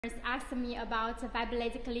Asked me about the fiber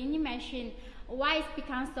laser cleaning machine, why it's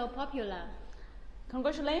become so popular.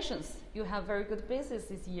 Congratulations, you have very good business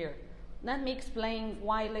this year. Let me explain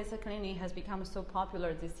why laser cleaning has become so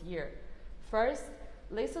popular this year. First,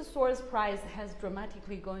 laser source price has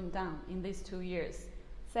dramatically gone down in these 2 years.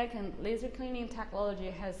 Second, laser cleaning technology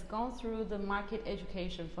has gone through the market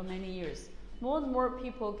education for many years. More and more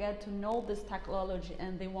people get to know this technology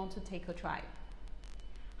and they want to take a try.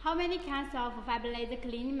 How many kinds of fiber laser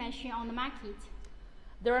cleaning machine on the market?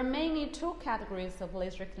 There are mainly 2 categories of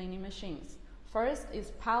laser cleaning machines. First is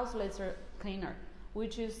pulse laser cleaner,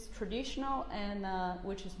 which is traditional and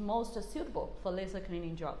which is most suitable for laser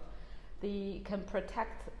cleaning job. They can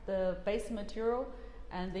protect the base material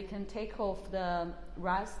and they can take off the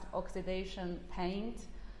rust, oxidation, paint,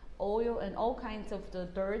 oil, and all kinds of the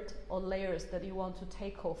dirt or layers that you want to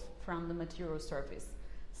take off from the material surface.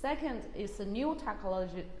 Second is a new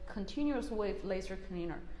technology, continuous wave laser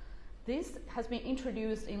cleaner. This has been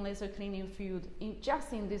introduced in laser cleaning field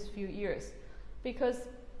just in these few years, because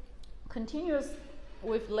continuous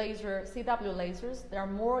wave laser, CW lasers, they are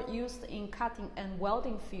more used in cutting and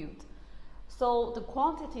welding field. So the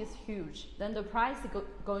quantity is huge, then the price is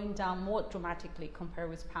going down more dramatically compared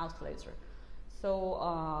with pulse laser.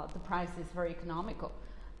 So the price is very economical.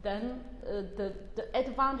 Then the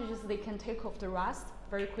advantages, they can take off the rust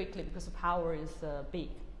very quickly because the power is big.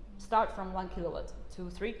 Start from 1 kilowatt to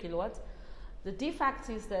 3 kilowatt. The defect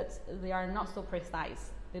is that they are not so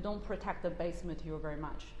precise. They don't protect the base material very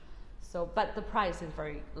much. So, but the price is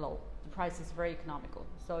very low. The price is very economical.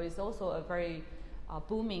 So it's also a very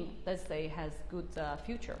booming, let's say, has good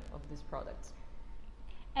future of this product.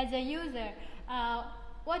 As a user,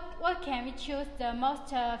 what can we choose the most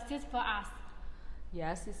suitable for us?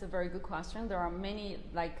 Yes, it's a very good question. There are many,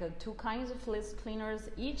 like 2 kinds of laser cleaners.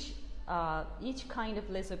 Each kind of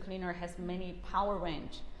laser cleaner has many power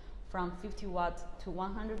range, from 50 watt to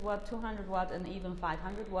 100 watt, 200 watt, and even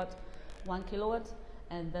 500 watt, 1 kilowatt,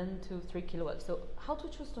 and then to 3 kilowatts. So how to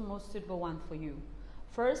choose the most suitable one for you?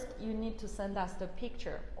 First, you need to send us the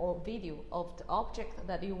picture or video of the object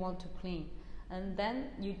that you want to clean. And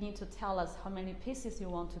then you need to tell us how many pieces you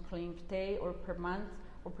want to clean per day or per month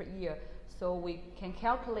or per year. So we can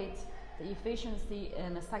calculate the efficiency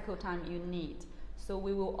and the cycle time you need. So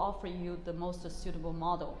we will offer you the most suitable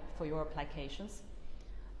model for your applications.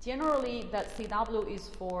 Generally, that CW is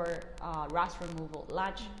for rust removal,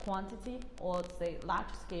 large quantity or say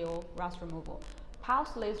large scale rust removal.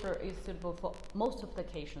 Pulse laser is suitable for most of the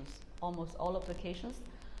occasions, almost all of the occasions.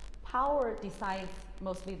 Power decides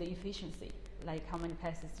mostly the efficiency, like how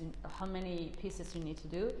many pieces you need to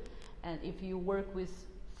do. And if you work with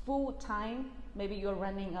full time, maybe you're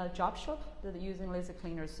running a job shop that are using laser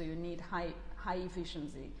cleaners, so you need high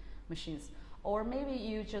efficiency machines. Or maybe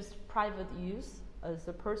you just private use, as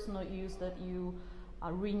a personal use, that you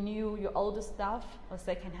renew your older stuff, or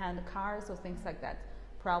second-hand cars or things like that.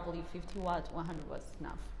 Probably 50 watt, 100 watts is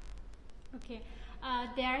enough. Okay,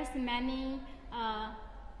 there's many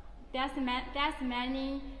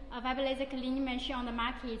fiber laser cleaning machine on the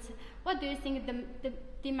market. What do you think the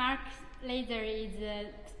Demark laser is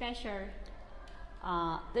special?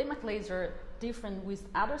 Demark laser different with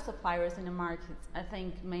other suppliers in the market, I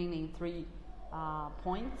think mainly 3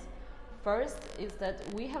 points. First is that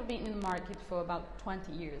we have been in the market for about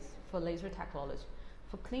 20 years for laser technology.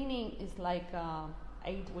 For cleaning, it's like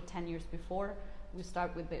 8 or 10 years before we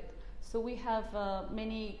start with it. So we have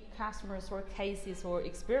many customers or cases or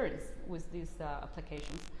experience with these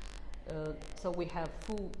applications. So we have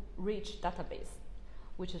full rich database,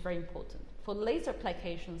 which is very important. For laser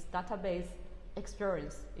applications, database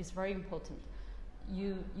experience is very important.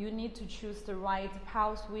 You need to choose the right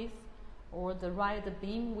pulse width or the right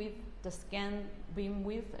beam width, the scan beam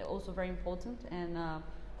width, also very important, and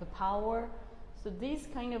the power. So this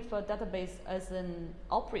kind of database, as an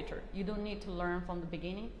operator, you don't need to learn from the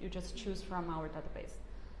beginning, you just choose from our database.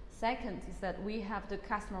 Second is that we have the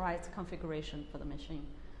customized configuration for the machine.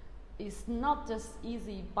 It's not just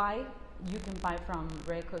easy buy, you can buy from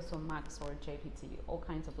Recus or Max or JPT, all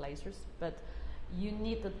kinds of lasers, but you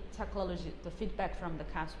need the technology, the feedback from the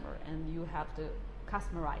customer, and you have to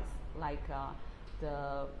customize, like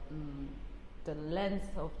the length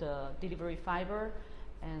of the delivery fiber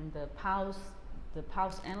and the pulse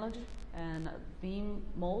energy and beam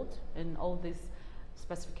mode and all these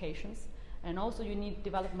specifications. And also you need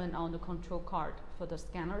development on the control card for the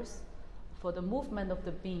scanners. For the movement of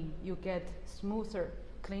the beam, you get smoother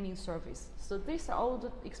cleaning surface. So these are all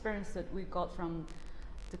the experience that we got from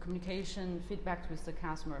the communication feedback with the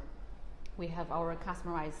customer. We have our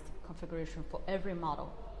customized configuration for every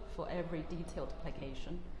model, for every detailed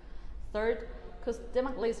application. Third, because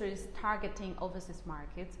Demark Laser is targeting overseas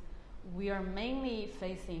markets, we are mainly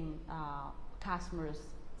facing customers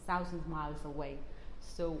thousands of miles away.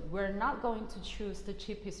 So we're not going to choose the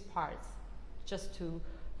cheapest parts just to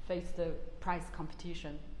face the price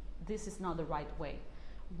competition. This is not the right way.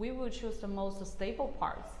 We will choose the most stable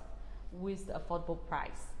parts with the affordable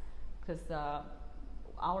price, because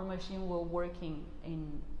our machine will working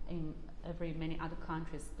in many other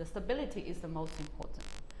countries. The stability is the most important.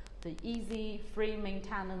 The easy, free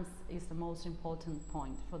maintenance is the most important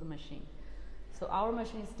point for the machine. So our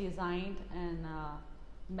machine is designed and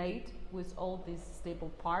made with all these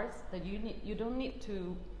stable parts that you don't need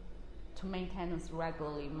to maintenance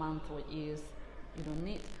regularly, months or years. You don't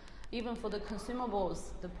need. Even for the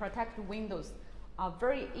consumables, the protected windows are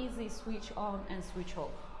very easy switch on and switch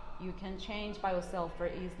off. You can change by yourself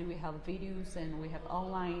very easily. We have videos and we have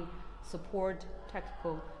online support,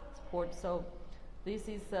 technical support. So this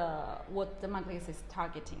is what Demark Laser is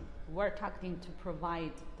targeting. We're targeting to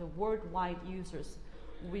provide the worldwide users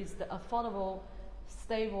with the affordable,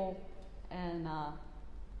 stable, and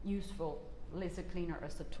useful laser cleaner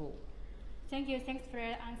as a tool. Thank you. Thanks for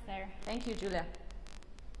your answer. Thank you, Julia.